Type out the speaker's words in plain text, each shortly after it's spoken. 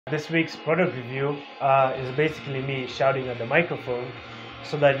This week's product review is basically me shouting at the microphone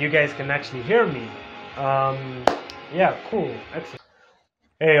so that you guys can actually hear me. Um, yeah, cool, excellent.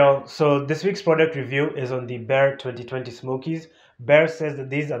 Hey y'all, so this week's product review is on the Bear 2020 Smokies. Bear says that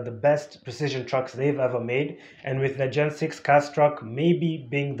these are the best precision trucks they've ever made, and with the Gen 6 cast truck maybe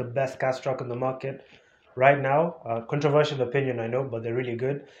being the best cast truck on the market right now, controversial opinion I know, but they're really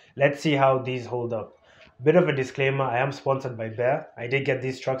good. Let's see how these hold up. Bit of a disclaimer, I am sponsored by Bear. I did get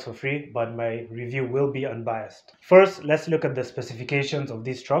these trucks for free, but my review will be unbiased. First, let's look at the specifications of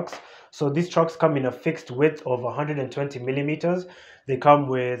these trucks. So these trucks come in a fixed width of 120 millimeters. They come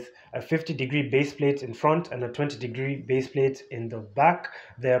with a 50-degree base plate in front and a 20-degree base plate in the back.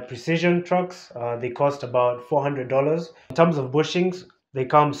 They're precision trucks. They cost about $400. In terms of bushings, they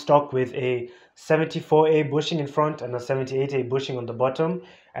come stock with a 74A bushing in front and a 78A bushing on the bottom,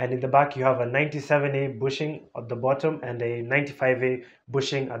 and in the back you have a 97A bushing at the bottom and a 95A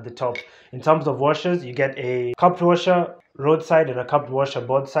bushing at the top. In terms of washers, you get a cupped washer roadside and a cupped washer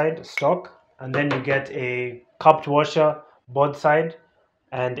board side stock, and then you get a cupped washer board side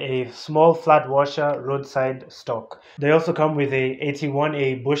and a small flat washer roadside stock. They also come with a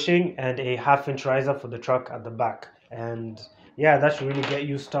 81A bushing and a half-inch riser for the truck at the back. And yeah, that should really get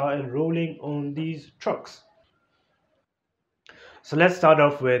you started rolling on these trucks. So let's start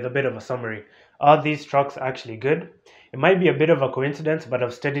off with a bit of a summary. Are these trucks actually good? It might be a bit of a coincidence, but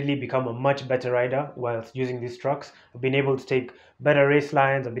I've steadily become a much better rider whilst using these trucks. I've been able to take better race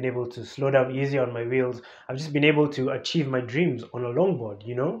lines, I've been able to slow down easier on my wheels. I've just been able to achieve my dreams on a longboard,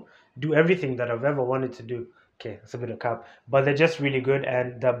 do everything that I've ever wanted to do. Okay, that's a bit of cap, but they're just really good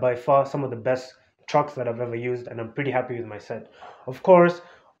and they're by far some of the best trucks that I've ever used, and I'm pretty happy with my set. Of course,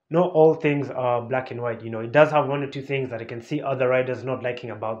 not all things are black and white. It does have one or two things that I can see other riders not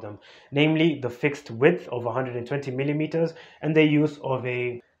liking about them, namely the fixed width of 120 millimeters and the use of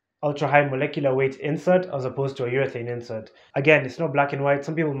a ultra high molecular weight insert as opposed to a urethane insert. Again, it's not black and white.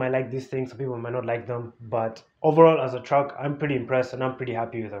 Some people might like these things, some people might not like them, but overall as a truck, I'm pretty impressed and I'm pretty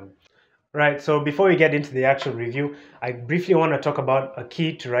happy with them. Right, so before we get into the actual review, I briefly want to talk about a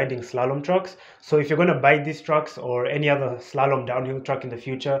key to riding slalom trucks. So if you're going to buy these trucks or any other slalom downhill truck in the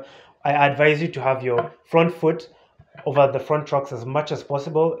future, I advise you to have your front foot over the front trucks as much as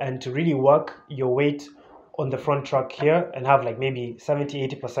possible and to really work your weight on the front truck here and have like maybe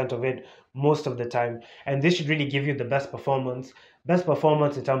 70-80% of it most of the time. And this should really give you the best performance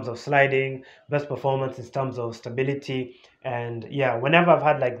in terms of sliding, best performance in terms of stability. And yeah, whenever I've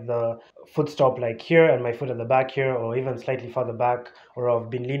had like the foot stop like here and my foot at the back here or even slightly further back, or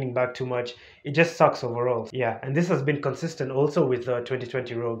I've been leaning back too much, it just sucks overall. Yeah, and this has been consistent also with the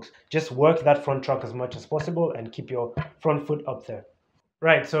 2020 Rogues. Just work that front truck as much as possible and keep your front foot up there.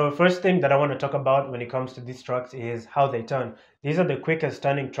 Right, so first thing that I want to talk about when it comes to these trucks is how they turn. These are the quickest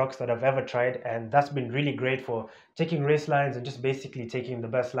turning trucks that I've ever tried, and that's been really great for taking race lines and just basically taking the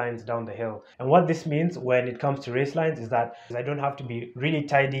best lines down the hill. And what this means when it comes to race lines is that I don't have to be really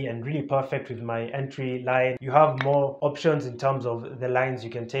tidy and really perfect with my entry line. You have more options in terms of the lines you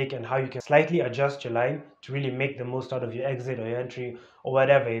can take and how you can slightly adjust your line to really make the most out of your exit or your entry or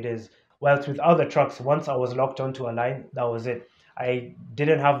whatever it is. Whilst with other trucks, once I was locked onto a line, that was it. I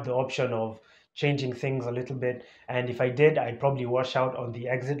didn't have the option of changing things a little bit, and if I did, I'd probably wash out on the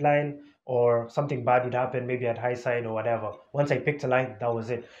exit line or something bad would happen, maybe at high side or whatever. Once I picked a line, that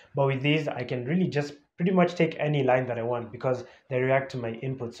was it. But with these, I can really just pretty much take any line that I want because they react to my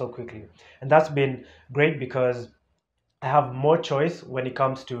input so quickly. And that's been great because I have more choice when it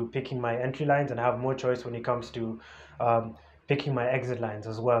comes to picking my entry lines, and I have more choice when it comes to picking my exit lines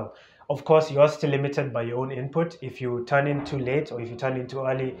as well. Of course, you are still limited by your own input. If you turn in too late or if you turn in too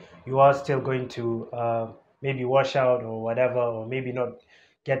early, you are still going to maybe wash out or whatever, or maybe not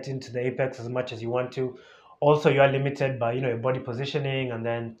get into the apex as much as you want to. Also, you are limited by your body positioning and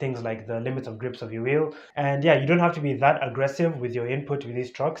then things like the limits of grips of your wheel. And yeah, you don't have to be that aggressive with your input with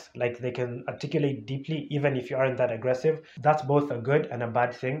these trucks. Like, they can articulate deeply even if you aren't that aggressive. That's both a good and a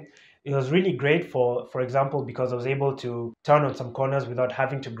bad thing. It was really great for example, because I was able to turn on some corners without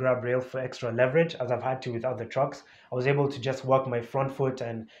having to grab rail for extra leverage as I've had to with other trucks. I was able to just work my front foot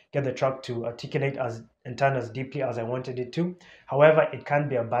and get the truck to articulate as and turn as deeply as I wanted it to. However, it can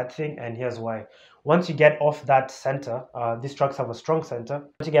be a bad thing, and here's why. Once you get off that center, these trucks have a strong center.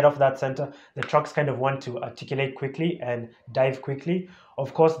 Once you get off that center, the trucks kind of want to articulate quickly and dive quickly.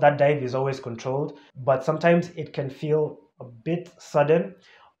 Of course, that dive is always controlled, but sometimes it can feel a bit sudden.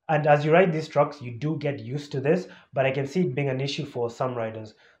 And as you ride these trucks, you do get used to this, but I can see it being an issue for some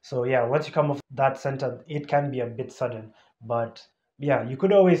riders. So yeah, once you come off that center, it can be a bit sudden. But yeah, you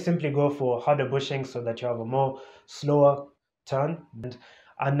could always simply go for harder bushing so that you have a more slower turn. And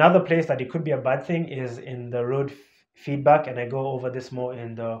Another place that it could be a bad thing is in the road feedback, and I go over this more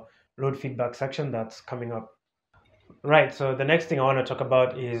in the road feedback section that's coming up. Right, so the next thing I want to talk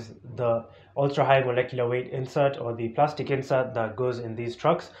about is the ultra high molecular weight insert, or the plastic insert that goes in these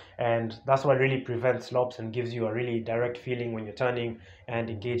trucks, and that's what really prevents slops and gives you a really direct feeling when you're turning and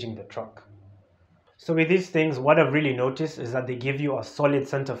engaging the truck. So with these things, what I've really noticed is that they give you a solid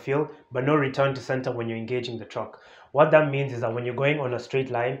center feel, but no return to center when you're engaging the truck. What that means is that when you're going on a straight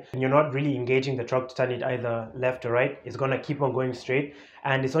line and you're not really engaging the truck to turn it either left or right, it's going to keep on going straight,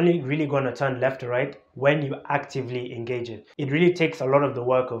 and it's only really going to turn left or right when you actively engage it. It really takes a lot of the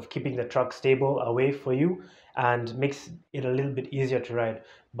work of keeping the truck stable away for you and makes it a little bit easier to ride.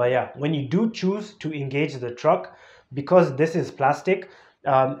 But yeah, when you do choose to engage the truck, because this is plastic,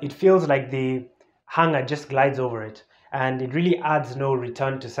 it feels like the hanger just glides over it, and it really adds no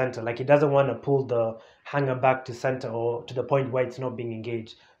return to center. Like, it doesn't want to pull the hanger back to center or to the point where it's not being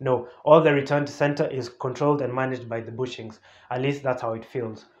engaged. No, all the return to center is controlled and managed by the bushings. At least that's how it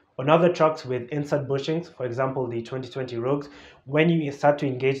feels. On other trucks with insert bushings, for example the 2020 Rogues, when you start to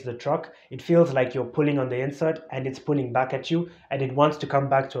engage the truck, it feels like you're pulling on the insert and it's pulling back at you, and it wants to come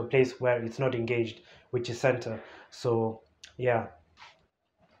back to a place where it's not engaged, which is center. So yeah.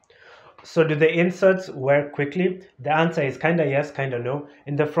 So do the inserts wear quickly? The answer is kind of yes, kind of no.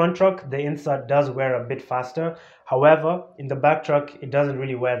 In the front truck, the insert does wear a bit faster. However, in the back truck, it doesn't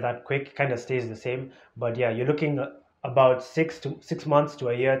really wear that quick. It kind of stays the same. But yeah, you're looking at about 6 months to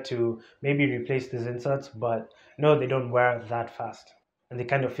a year to maybe replace these inserts. But no, they don't wear that fast, and they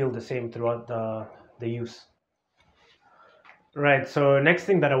kind of feel the same throughout the use. Right, so next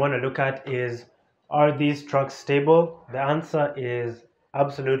thing that I want to look at is, are these trucks stable? The answer is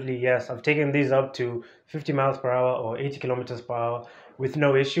absolutely yes. I've taken these up to 50 miles per hour or 80 kilometers per hour with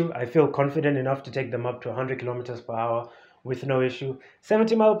no issue. I feel confident enough to take them up to 100 kilometers per hour with no issue.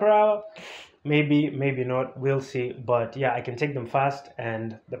 70 mile per hour, maybe, maybe not, we'll see. But yeah, I can take them fast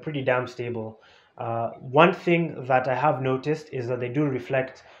and they're pretty damn stable. One thing that I have noticed is that they do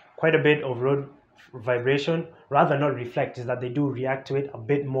reflect quite a bit of road vibration. Rather, not reflect, is that they do react to it a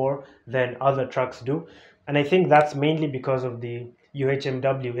bit more than other trucks do. And I think that's mainly because of the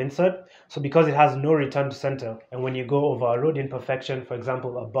UHMW insert. So because it has no return to center, and when you go over a road imperfection, for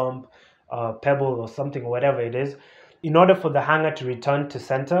example a bump, a pebble or something, whatever it is, in order for the hanger to return to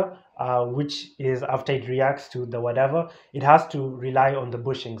center, which is after it reacts to the whatever, it has to rely on the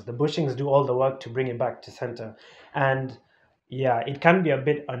bushings. The bushings do all the work to bring it back to center. And yeah, it can be a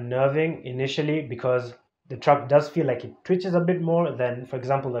bit unnerving initially because the truck does feel like it twitches a bit more than, for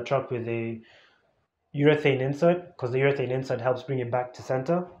example, a truck with a urethane insert, because the urethane insert helps bring it back to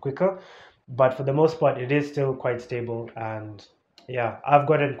center quicker. But for the most part, it is still quite stable, and yeah, I've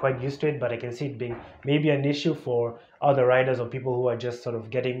gotten quite used to it. But I can see it being maybe an issue for other riders or people who are just sort of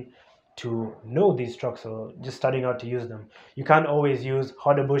getting to know these trucks or just starting out to use them. You can't always use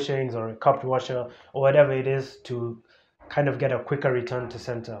harder bushings or a cupped washer or whatever it is to kind of get a quicker return to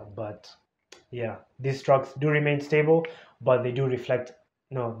center. But yeah, these trucks do remain stable, but they do reflect,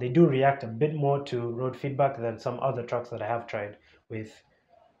 no, they do react a bit more to road feedback than some other trucks that I have tried with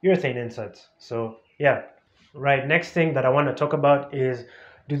urethane inserts. So yeah. Right, next thing that I want to talk about is,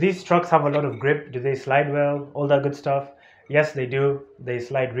 do these trucks have a lot of grip? Do they slide well? All that good stuff. Yes, they do. They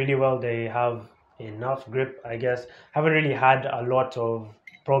slide really well. They have enough grip, I guess. Haven't really had a lot of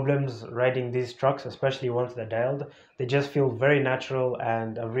problems riding these trucks, especially once they're dialed. They just feel very natural,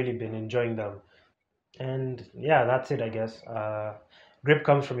 and I've really been enjoying them. And yeah, that's it, I guess. Grip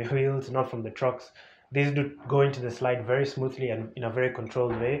comes from your wheels, not from the trucks. These do go into the slide very smoothly and in a very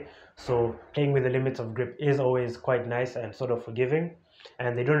controlled way. So playing with the limits of grip is always quite nice and sort of forgiving.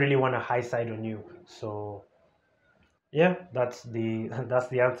 And they don't really want a high side on you. So yeah, that's the that's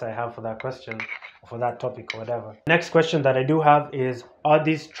the answer I have for that question, for that topic or whatever. Next question that I do have is, are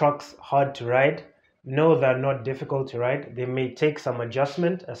these trucks hard to ride? No, they're not difficult to ride. They may take some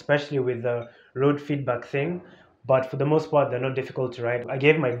adjustment, especially with the road feedback thing, but for the most part, they're not difficult to ride. I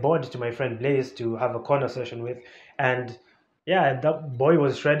gave my board to my friend Blaze to have a corner session with, and yeah, that boy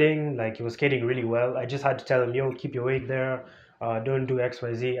was shredding, like he was skating really well. I just had to tell him, yo, keep your weight there, don't do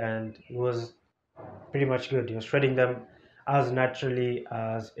XYZ, and it was pretty much good. He was shredding them as naturally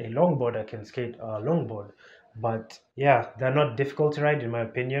as a longboarder can skate a longboard. But yeah, they're not difficult to ride in my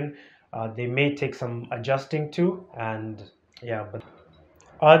opinion. They may take some adjusting to, and yeah, but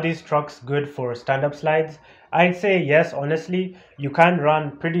are these trucks good for stand-up slides? I'd say yes, honestly. You can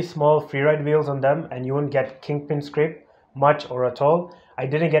run pretty small freeride wheels on them and you won't get kingpin scrape much or at all. I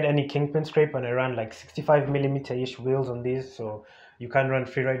didn't get any kingpin scrape when I ran like 65 millimeter-ish wheels on these, so you can run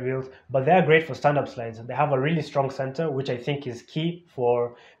freeride wheels, but they are great for stand-up slides. They have a really strong center, which I think is key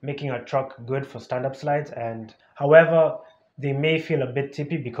for making a truck good for stand-up slides. And however, they may feel a bit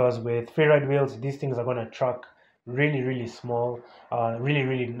tippy because with freeride wheels, these things are going to truck really, really small, really,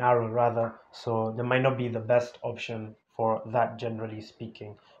 really narrow rather. So they might not be the best option for that, generally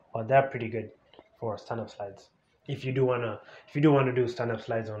speaking, but they're pretty good for stand-up slides if you do wanna do stand-up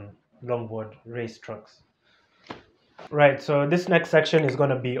slides on longboard race trucks. Right, so this next section is going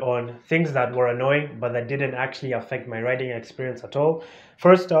to be on things that were annoying but that didn't actually affect my riding experience at all.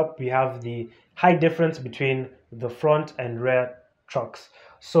 First up, we have the height difference between the front and rear trucks.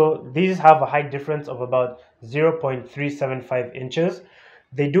 So these have a height difference of about 0.375 inches.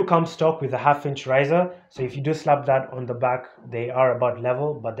 They do come stock with a half-inch riser, so if you do slap that on the back, they are about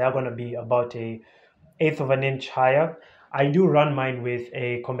level, but they're going to be about a eighth of an inch higher. I do run mine with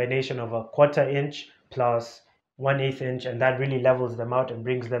a combination of a quarter inch plus 1/8 inch, and that really levels them out and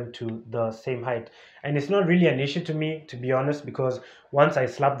brings them to the same height. And it's not really an issue to me, to be honest, because once I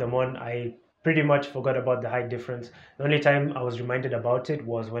slapped them on, I pretty much forgot about the height difference. The only time I was reminded about it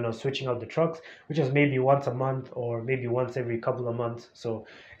was when I was switching out the trucks, which was maybe once a month or maybe once every couple of months. So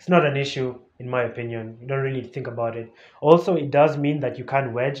it's not an issue, in my opinion. You don't really think about it. Also, it does mean that you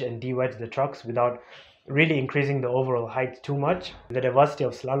can wedge and de-wedge the trucks without really increasing the overall height too much. The diversity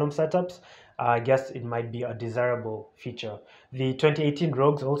of slalom setups, I guess it might be a desirable feature. The 2018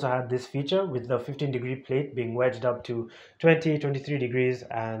 Rogues also had this feature with the 15-degree plate being wedged up to 20, 23 degrees,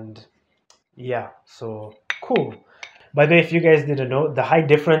 and yeah, so cool. By the way, if you guys didn't know, the height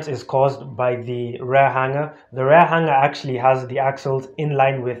difference is caused by the rear hanger. The rear hanger actually has the axles in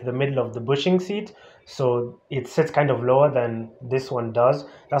line with the middle of the bushing seat, so it sits kind of lower than this one does.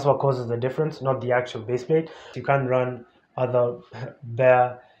 That's what causes the difference, not the actual base plate. You can run other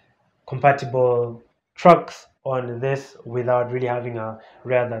Bear compatible trucks on this without really having a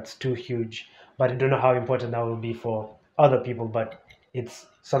rear that's too huge. But I don't know how important that will be for other people, but it's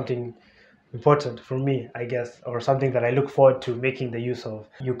something important for me, I guess, or something that I look forward to making the use of.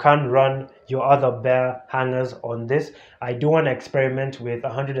 You can run your other Bear hangers on this. I do want to experiment with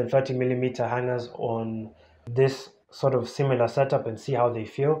 130 millimeter hangers on this sort of similar setup and see how they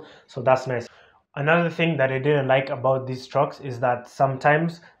feel. So that's nice. Another thing that I didn't like about these trucks is that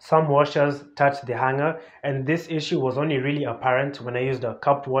sometimes some washers touch the hanger, and this issue was only really apparent when I used a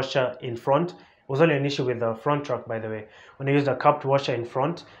cupped washer in front. It was only an issue with the front truck, by the way. When I used a cupped washer in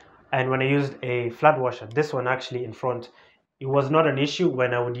front, and when I used a flat washer, this one actually in front, it was not an issue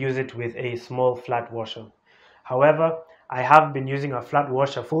when I would use it with a small flat washer. However, I have been using a flat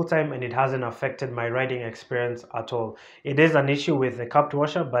washer full time and it hasn't affected my riding experience at all. It is an issue with the cupped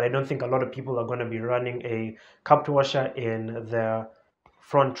washer, but I don't think a lot of people are going to be running a cupped washer in their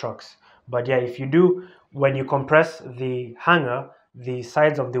front trucks. But yeah, if you do, when you compress the hanger, the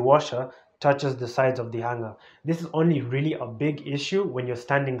sides of the washer touches the sides of the hanger. This is only really a big issue when you're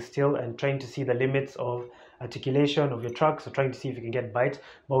standing still and trying to see the limits of articulation of your truck, so trying to see if you can get bites.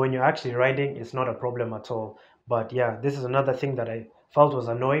 But when you're actually riding, it's not a problem at all. But yeah, this is another thing that I felt was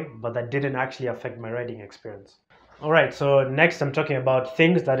annoying, but that didn't actually affect my riding experience. Alright, so next I'm talking about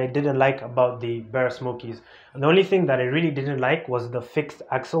things that I didn't like about the Bear Smokies. And the only thing that I really didn't like was the fixed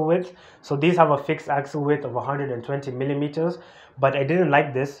axle width. So these have a fixed axle width of 120 millimeters, but I didn't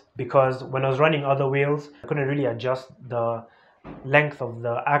like this because when I was running other wheels, I couldn't really adjust the length of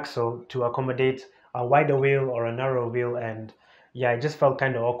the axle to accommodate a wider wheel or a narrow wheel, and yeah, it just felt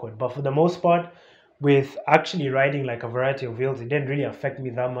kind of awkward. But for the most part, with actually riding like a variety of wheels, it didn't really affect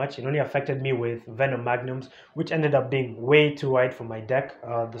me that much. It only affected me with Venom Magnums, which ended up being way too wide for my deck,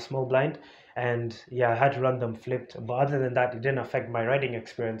 the small blind, and yeah, I had to run them flipped. But other than that, it didn't affect my riding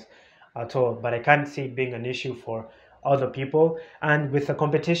experience at all. But I can't see it being an issue for other people. And with the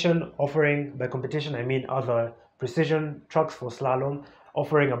competition offering, by competition I mean other precision trucks for slalom,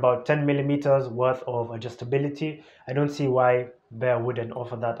 offering about 10 millimeters worth of adjustability, I don't see why Bear wouldn't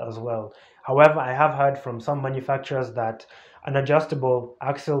offer that as well. However, I have heard from some manufacturers that an adjustable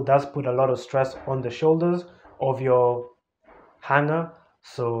axle does put a lot of stress on the shoulders of your hanger.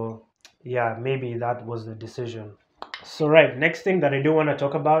 So yeah, maybe that was the decision. So right, next thing that I do want to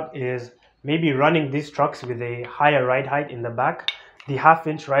talk about is maybe running these trucks with a higher ride height in the back. The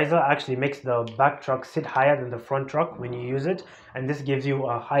half-inch riser actually makes the back truck sit higher than the front truck when you use it, and this gives you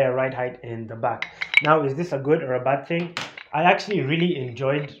a higher ride height in the back. Now, is this a good or a bad thing? I actually really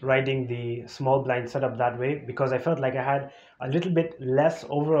enjoyed riding the small blind setup that way because I felt like I had a little bit less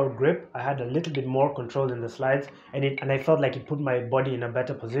overall grip. I had a little bit more control in the slides, and I felt like it put my body in a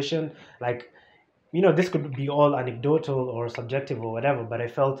better position. Like, this could be all anecdotal or subjective or whatever, but I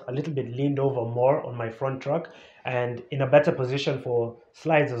felt a little bit leaned over more on my front truck and in a better position for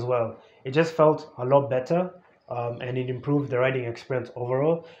slides as well. It just felt a lot better, and it improved the riding experience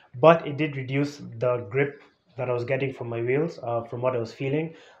overall, but it did reduce the grip that I was getting from my wheels, from what I was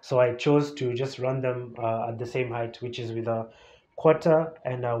feeling. So I chose to just run them at the same height, which is with a quarter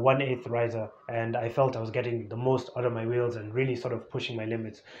and a 1/8 riser, and I felt I was getting the most out of my wheels and really sort of pushing my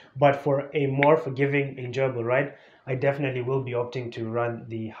limits. But for a more forgiving, enjoyable ride, I definitely will be opting to run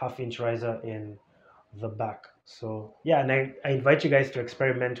the half-inch riser in the back. So yeah, and I invite you guys to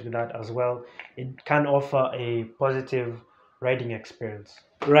experiment with that as well. It can offer a positive riding experience.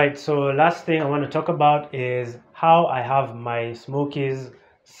 Right, so last thing I want to talk about is how I have my Smokies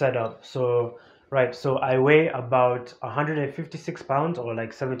set up. So, right, so I weigh about 156 pounds or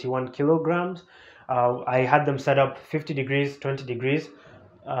like 71 kilograms. I had them set up 50 degrees, 20 degrees.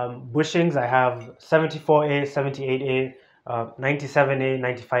 Bushings, I have 74A, 78A, 97A,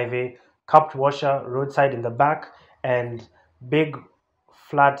 95A, cupped washer, roadside in the back, and big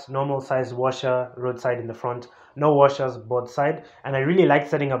flat normal size washer roadside in the front, no washers both side. And I really liked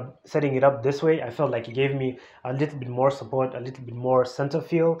setting it up this way. I felt like it gave me a little bit more support, a little bit more center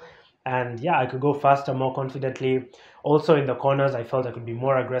feel, and yeah, I could go faster, more confidently. Also in the corners, I felt I could be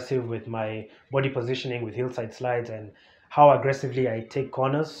more aggressive with my body positioning with hillside slides and how aggressively I take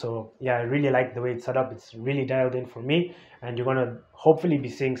corners. So yeah, I really like the way it's set up. It's really dialed in for me, and you're gonna hopefully be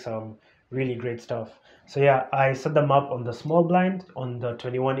seeing some really great stuff. So yeah, I set them up on the small blind on the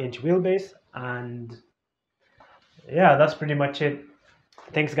 21-inch wheelbase, and yeah, that's pretty much it.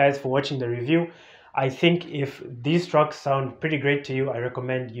 Thanks guys for watching the review. I think if these trucks sound pretty great to you, I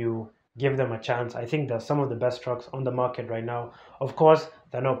recommend you give them a chance. I think they're some of the best trucks on the market right now. Of course,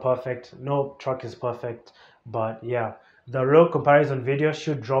 they're not perfect. No truck is perfect, but yeah, the road comparison video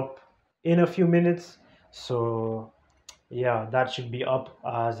should drop in a few minutes. So yeah, that should be up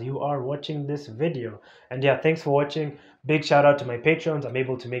as you are watching this video. And yeah, thanks for watching. Big shout out to my patrons. I'm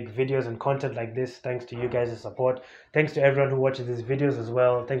able to make videos and content like this thanks to you guys' support. Thanks to everyone who watches these videos as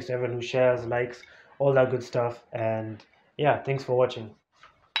well. Thanks to everyone who shares, likes, all that good stuff. And yeah, thanks for watching.